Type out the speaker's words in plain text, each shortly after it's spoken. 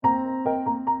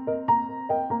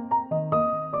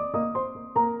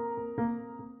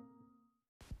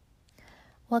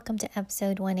Welcome to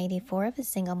episode 184 of A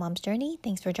Single Mom's Journey.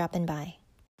 Thanks for dropping by.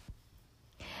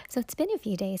 So it's been a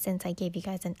few days since I gave you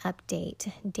guys an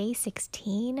update. Day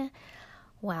 16,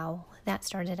 wow, that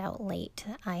started out late.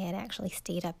 I had actually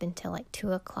stayed up until like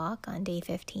 2 o'clock on day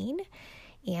 15.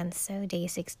 And so day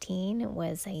 16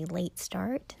 was a late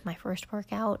start. My first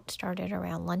workout started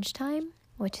around lunchtime,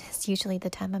 which is usually the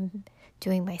time I'm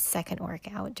doing my second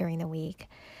workout during the week.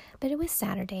 But it was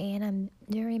Saturday, and I'm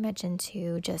very much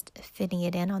into just fitting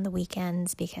it in on the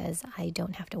weekends because I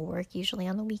don't have to work usually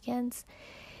on the weekends.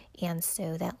 And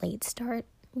so that late start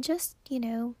just,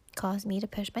 caused me to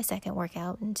push my second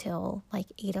workout until like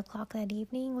 8 o'clock that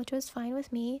evening, which was fine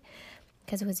with me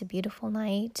because it was a beautiful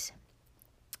night.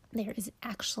 There is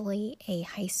actually a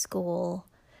high school,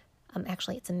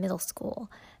 it's a middle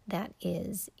school that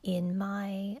is in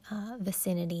my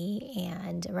vicinity,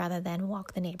 and rather than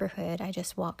walk the neighborhood, I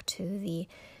just walked to the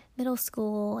middle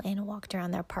school and walked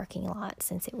around their parking lot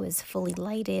since it was fully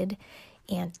lighted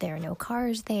and there are no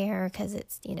cars there because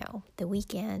it's, the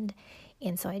weekend.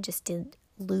 And so I just did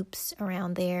loops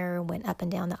around there, went up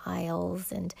and down the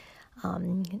aisles, and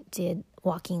did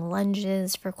walking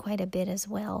lunges for quite a bit as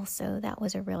well. So that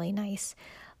was a really nice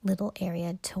little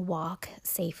area to walk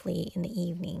safely in the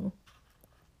evening.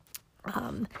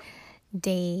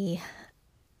 Day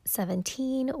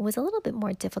 17 was a little bit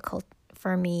more difficult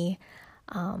for me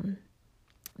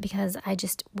because I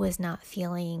just was not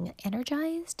feeling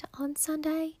energized on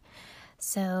Sunday.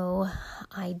 So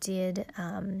I did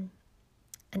an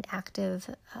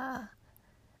active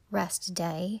rest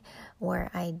day where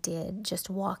I did just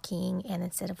walking, and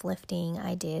instead of lifting,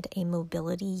 I did a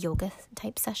mobility yoga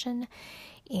type session,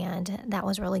 and that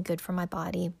was really good for my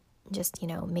body. Just,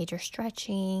 major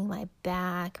stretching, my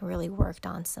back, really worked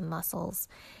on some muscles,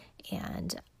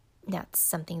 and that's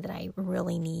something that I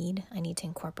really need. I need to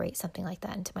incorporate something like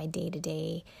that into my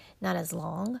day-to-day, not as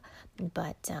long,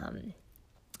 but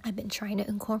I've been trying to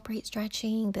incorporate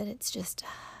stretching, but it's just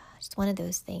one of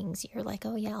those things. You're like,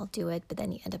 oh yeah, I'll do it, but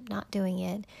then you end up not doing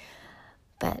it.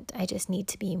 But I just need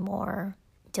to be more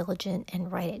diligent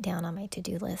and write it down on my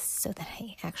to-do list so that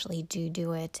I actually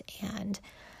do it and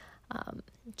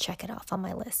check it off on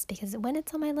my list, because when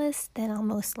it's on my list, then I'll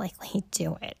most likely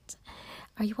do it.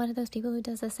 Are you one of those people who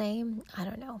does the same? I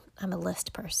don't know. I'm a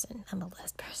list person.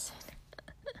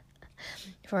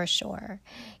 For sure.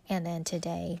 And then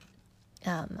today,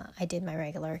 I did my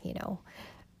regular,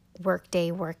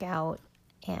 workday workout,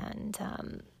 and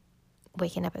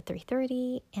waking up at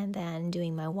 3:30 and then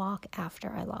doing my walk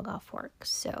after I log off work.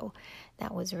 So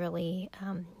that was really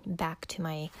back to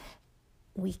my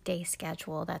weekday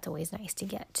schedule. That's always nice to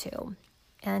get to.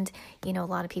 And, a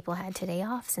lot of people had today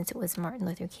off since it was Martin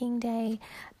Luther King Day,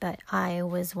 but I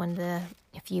was one of the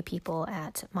few people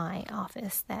at my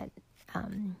office that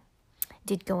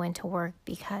did go into work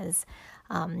because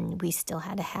we still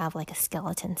had to have like a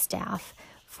skeleton staff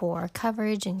for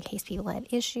coverage in case people had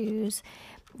issues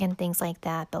and things like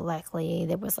that. But luckily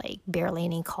there was like barely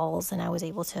any calls, and I was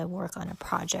able to work on a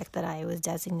project that I was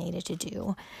designated to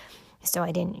do. So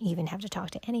I didn't even have to talk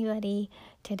to anybody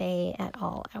today at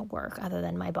all at work other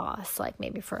than my boss, like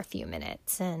maybe for a few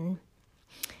minutes, and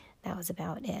that was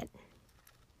about it.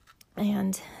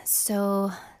 And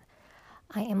so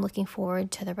I am looking forward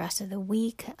to the rest of the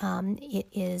week. It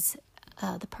is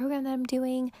the program that I'm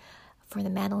doing for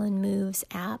the Madeline Moves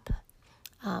app.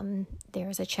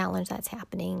 There's a challenge that's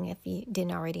happening, if you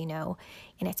didn't already know,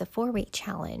 and it's a 4-week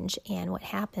challenge. And what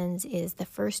happens is the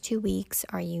first 2 weeks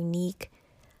are unique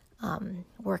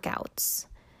workouts,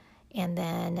 and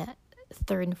then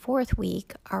third and fourth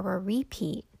week are a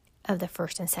repeat of the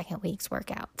first and second week's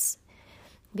workouts,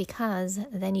 because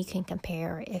then you can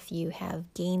compare if you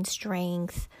have gained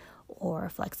strength or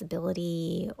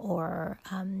flexibility or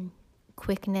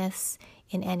quickness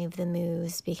in any of the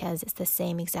moves, because it's the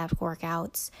same exact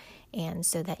workouts, and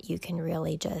so that you can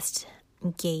really just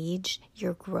gauge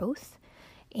your growth.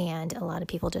 And a lot of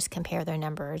people just compare their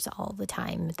numbers all the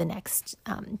time the next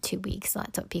 2 weeks. So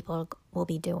that's what people will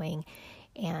be doing.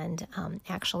 And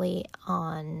actually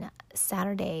on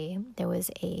Saturday, there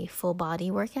was a full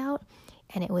body workout,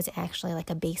 and it was actually like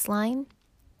a baseline.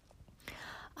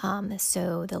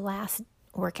 So the last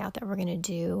workout that we're going to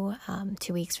do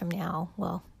 2 weeks from now,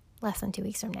 well, less than 2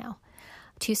 weeks from now,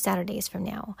 2 Saturdays from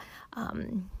now,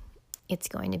 it's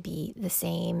going to be the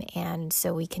same. And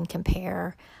so we can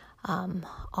compare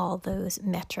all those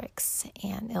metrics,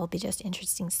 and it'll be just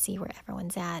interesting to see where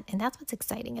everyone's at. And that's what's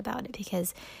exciting about it,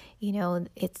 because,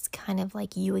 it's kind of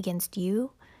like you against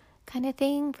you kind of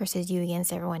thing versus you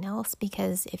against everyone else.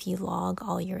 Because if you log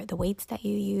all the weights that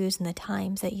you use and the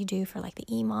times that you do for like the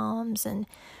EMOMs and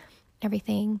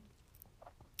everything,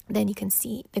 then you can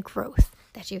see the growth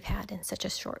that you've had in such a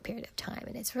short period of time.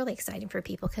 And it's really exciting for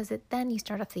people because then you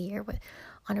start off the year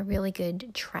on a really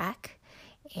good track,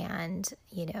 and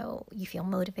you feel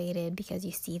motivated because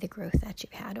you see the growth that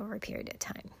you've had over a period of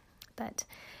time. But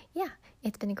yeah,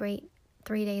 it's been a great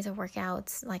 3 days of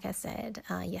workouts. Like I said,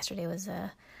 yesterday was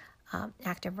a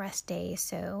active rest day,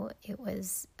 so it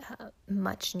was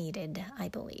much needed, I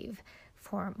believe,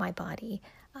 for my body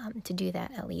to do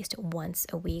that at least once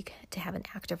a week, to have an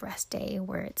active rest day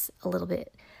where it's a little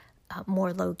bit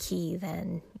more low key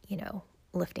than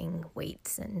lifting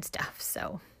weights and stuff.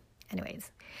 So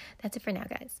anyways, that's it for now,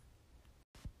 guys.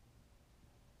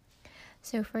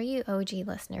 So for you OG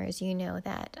listeners, you know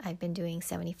that I've been doing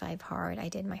 75 hard. I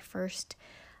did my first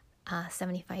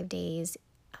 75 days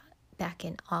back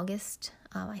in August.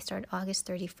 I started August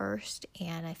 31st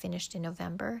and I finished in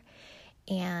November.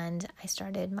 And I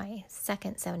started my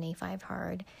second 75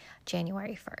 hard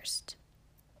January 1st.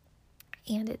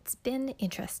 And it's been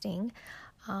interesting.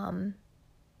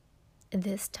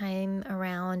 This time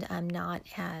around, I'm not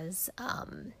as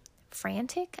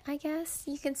frantic, I guess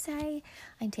you could say.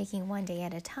 I'm taking one day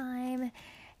at a time,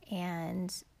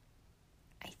 and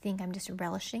I think I'm just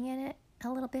relishing in it a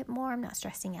little bit more. I'm not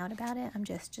stressing out about it. I'm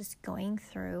just going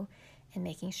through and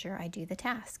making sure I do the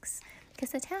tasks. Because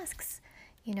the tasks,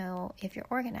 if you're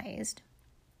organized,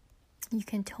 you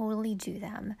can totally do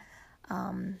them.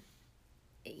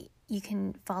 You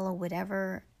can follow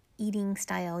whatever eating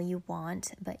style you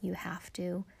want, but you have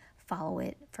to follow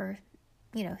it for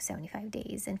 75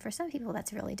 days. And for some people,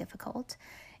 that's really difficult.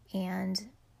 And,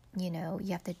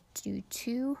 you have to do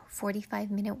 2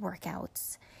 45-minute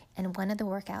workouts. And one of the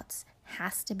workouts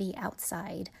has to be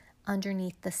outside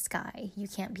underneath the sky. You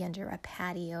can't be under a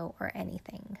patio or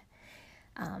anything.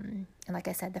 And like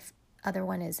I said, the other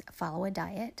one is follow a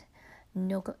diet,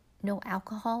 no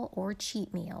alcohol or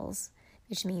cheat meals,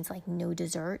 which means like no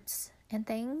desserts and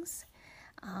things.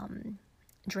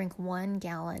 Drink 1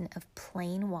 gallon of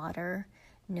plain water,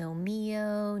 no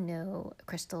Mio, no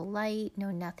Crystal Light, no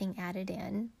nothing added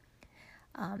in.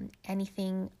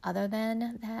 Anything other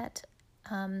than that,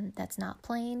 that's not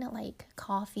plain, like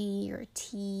coffee or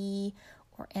tea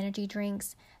or energy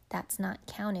drinks, that's not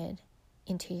counted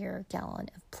into your gallon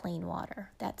of plain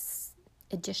water. That's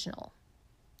additional,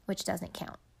 which doesn't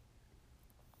count.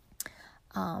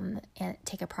 And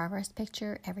take a progress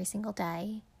picture every single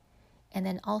day. And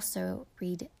then also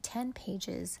read 10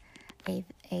 pages of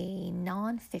a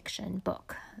nonfiction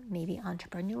book, maybe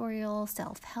entrepreneurial,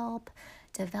 self-help,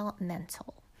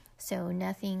 developmental. So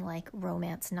nothing like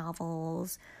romance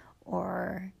novels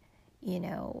or,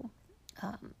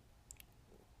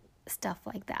 stuff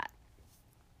like that.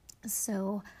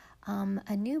 So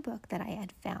a new book that I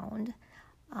had found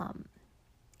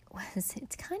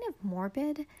it's kind of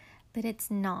morbid, but it's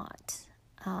not.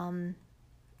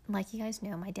 Like you guys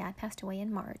know, my dad passed away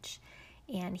in March,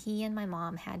 and he and my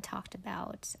mom had talked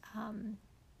about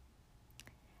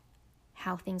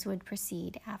how things would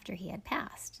proceed after he had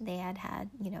passed. They had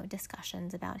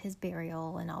discussions about his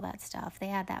burial and all that stuff. They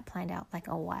had that planned out like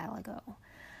a while ago.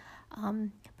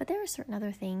 But there are certain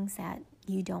other things that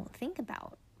you don't think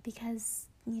about because,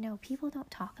 people don't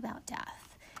talk about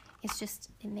death.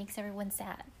 It makes everyone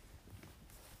sad.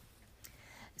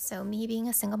 So me being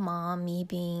a single mom, me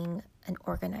being an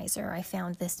organizer, I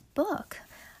found this book.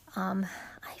 I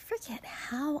forget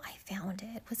how I found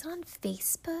it. Was it on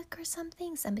Facebook or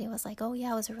something? Somebody was like, oh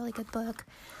yeah, it was a really good book.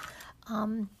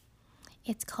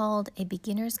 It's called A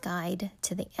Beginner's Guide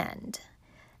to the End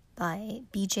by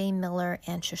B.J. Miller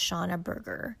and Shoshana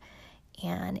Berger.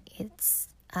 And it's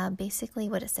basically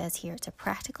what it says here. It's a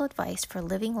practical advice for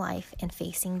living life and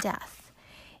facing death.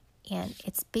 And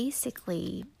it's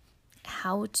basically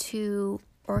how to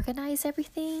organize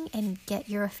everything and get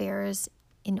your affairs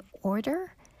in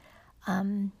order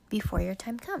before your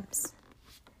time comes.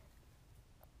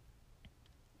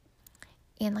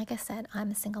 And like I said,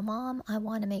 I'm a single mom. I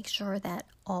want to make sure that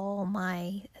all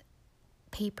my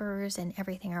papers and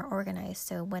everything are organized.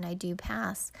 So when I do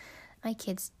pass, my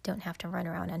kids don't have to run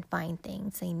around and find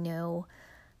things. They know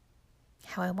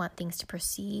how I want things to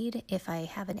proceed. If I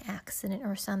have an accident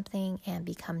or something and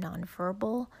become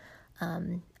nonverbal,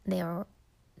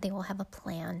 they will have a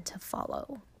plan to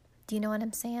follow. Do you know what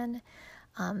I'm saying?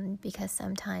 Because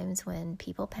sometimes when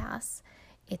people pass,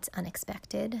 it's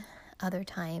unexpected. Other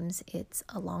times it's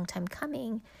a long time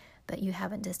coming, but you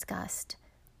haven't discussed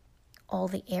all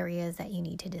the areas that you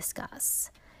need to discuss.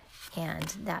 And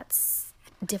that's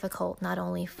difficult not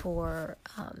only for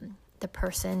the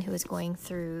person who is going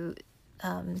through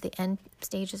the end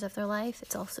stages of their life,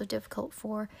 it's also difficult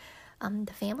for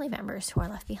the family members who are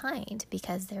left behind,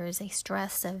 because there is a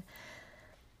stress of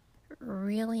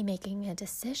really making a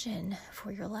decision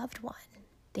for your loved one,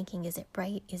 thinking, is it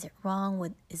right? Is it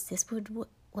wrong? Is this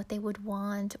what they would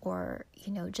want? Or,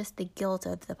 just the guilt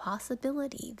of the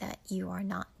possibility that you are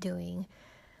not doing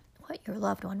what your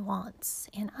loved one wants.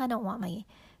 And I don't want my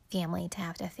family to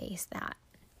have to face that.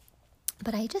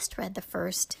 But I just read the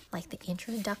first, the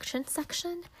introduction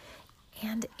section,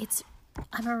 and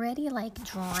I'm already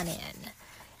drawn in.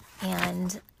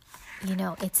 And,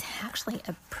 it's actually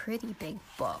a pretty big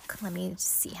book. Let me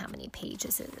see how many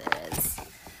pages it is.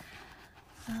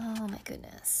 Oh my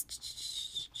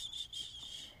goodness.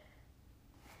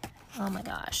 Oh my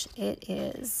gosh. It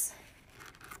is.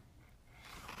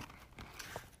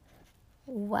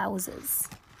 Wowzers.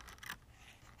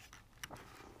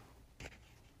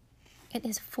 It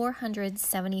is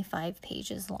 475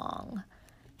 pages long.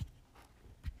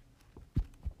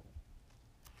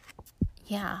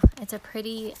 Yeah, it's a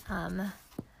pretty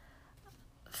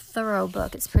thorough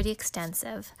book. It's pretty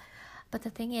extensive. But the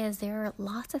thing is, there are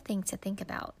lots of things to think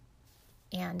about.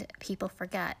 And people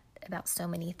forget about so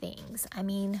many things. I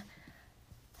mean,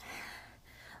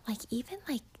 even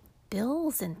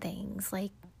bills and things,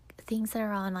 things that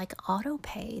are on auto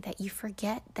pay that you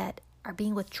forget that are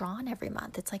being withdrawn every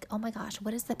month. It's oh my gosh,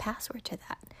 what is the password to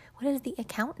that? What is the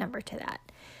account number to that?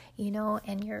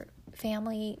 And your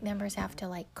family members have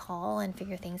to call and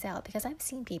figure things out, because I've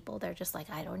seen people, they're just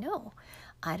I don't know.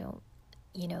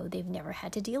 They've never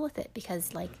had to deal with it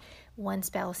because one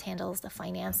spouse handles the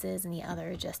finances and the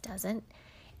other just doesn't.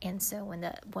 And so when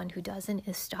the one who doesn't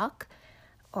is stuck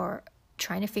or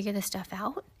trying to figure this stuff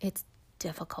out, it's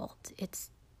difficult. It's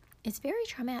very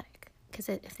traumatic because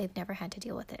if they've never had to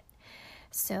deal with it.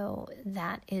 So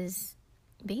that is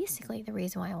basically the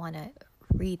reason why I want to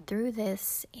read through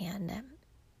this and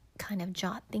kind of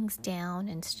jot things down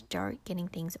and start getting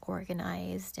things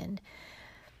organized. And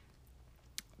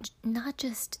it's not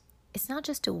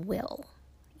just a will.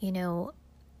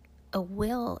 A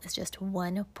will is just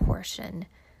one portion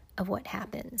of what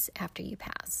happens after you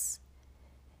pass.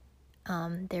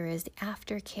 There is the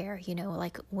aftercare,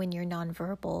 when you're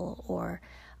nonverbal or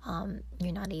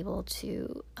you're not able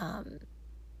to,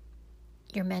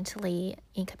 you're mentally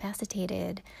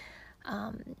incapacitated.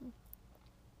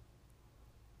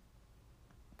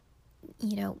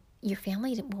 Your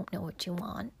family won't know what you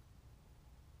want,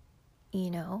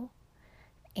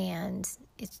 and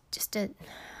it's just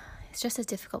a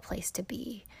difficult place to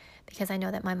be, because I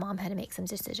know that my mom had to make some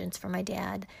decisions for my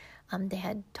dad. They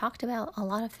had talked about a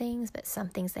lot of things, but some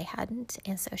things they hadn't,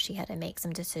 and so she had to make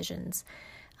some decisions.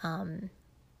 And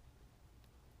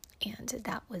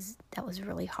that was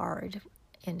really hard.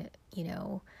 And,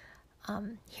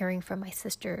 hearing from my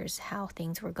sisters how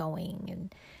things were going,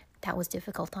 and that was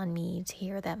difficult on me to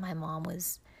hear that my mom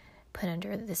was put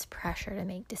under this pressure to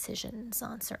make decisions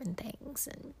on certain things.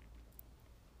 And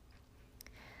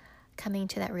coming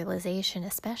to that realization,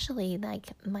 especially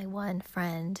my one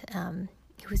friend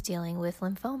who was dealing with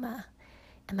lymphoma,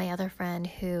 and my other friend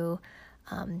who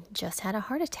just had a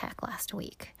heart attack last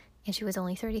week, and she was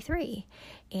only 33.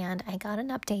 And I got an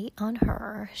update on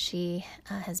her. She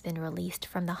has been released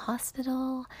from the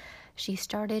hospital. She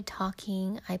started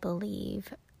talking, I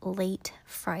believe, late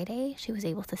Friday. She was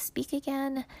able to speak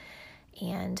again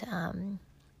and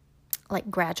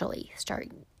gradually start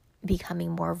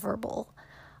becoming more verbal.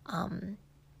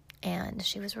 And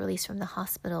she was released from the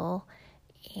hospital,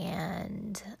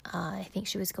 and I think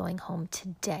she was going home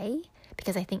today,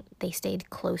 because I think they stayed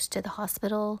close to the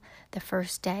hospital the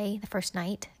first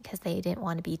night, because they didn't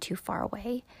want to be too far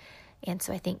away. And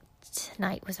so I think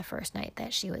tonight was the first night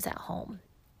that she was at home.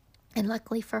 And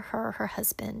luckily for her, her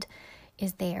husband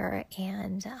is there,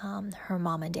 and her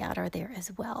mom and dad are there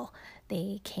as well.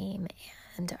 They came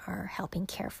and are helping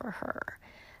care for her.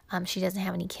 She doesn't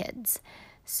have any kids,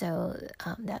 so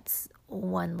that's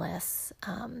one less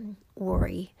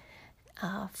worry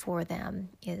for them,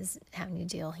 is having to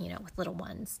deal, with little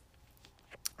ones.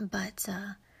 But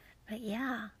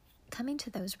yeah, coming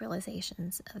to those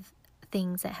realizations of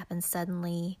things that happen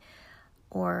suddenly,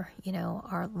 or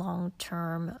are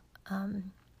long-term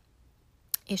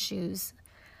issues,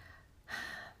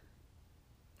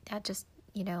 that just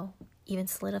even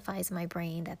solidifies my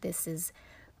brain that this is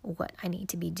what I need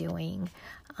to be doing.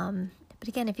 But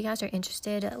again, if you guys are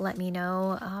interested, let me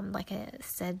know. Like I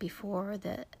said before,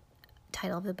 the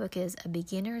title of the book is A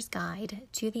Beginner's Guide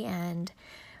to the End.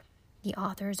 The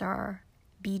authors are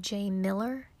B.J.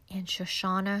 Miller and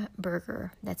Shoshana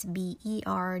Berger. That's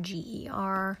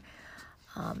Berger.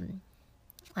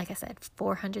 Like I said,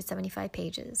 475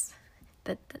 pages.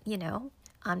 But,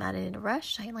 I'm not in a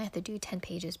rush. I only have to do 10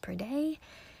 pages per day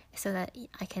so that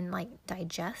I can,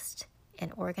 digest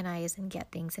and organize and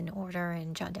get things in order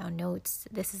and jot down notes,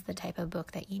 this is the type of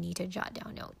book that you need to jot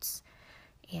down notes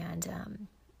and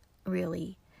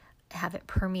really have it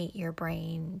permeate your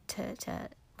brain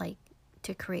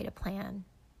to create a plan.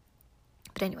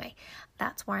 But anyway,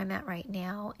 that's where I'm at right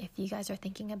now. If you guys are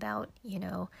thinking about,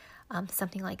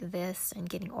 something like this and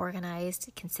getting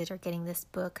organized, consider getting this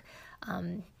book,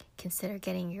 consider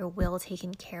getting your will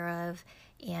taken care of,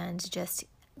 and just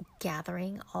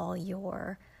gathering all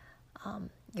your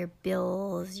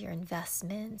bills, your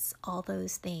investments, all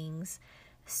those things,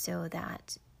 so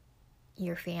that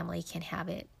your family can have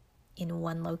it in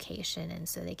one location, and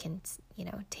so they can,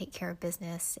 take care of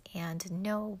business and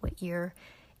know what your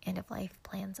end of life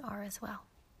plans are as well.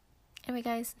 Anyway,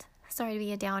 guys, sorry to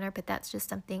be a downer, but that's just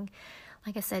something,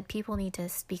 like I said, people need to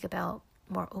speak about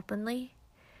more openly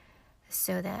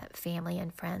so that family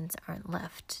and friends aren't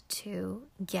left to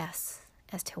guess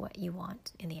as to what you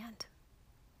want in the end.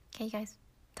 Okay, you guys,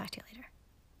 talk to you later.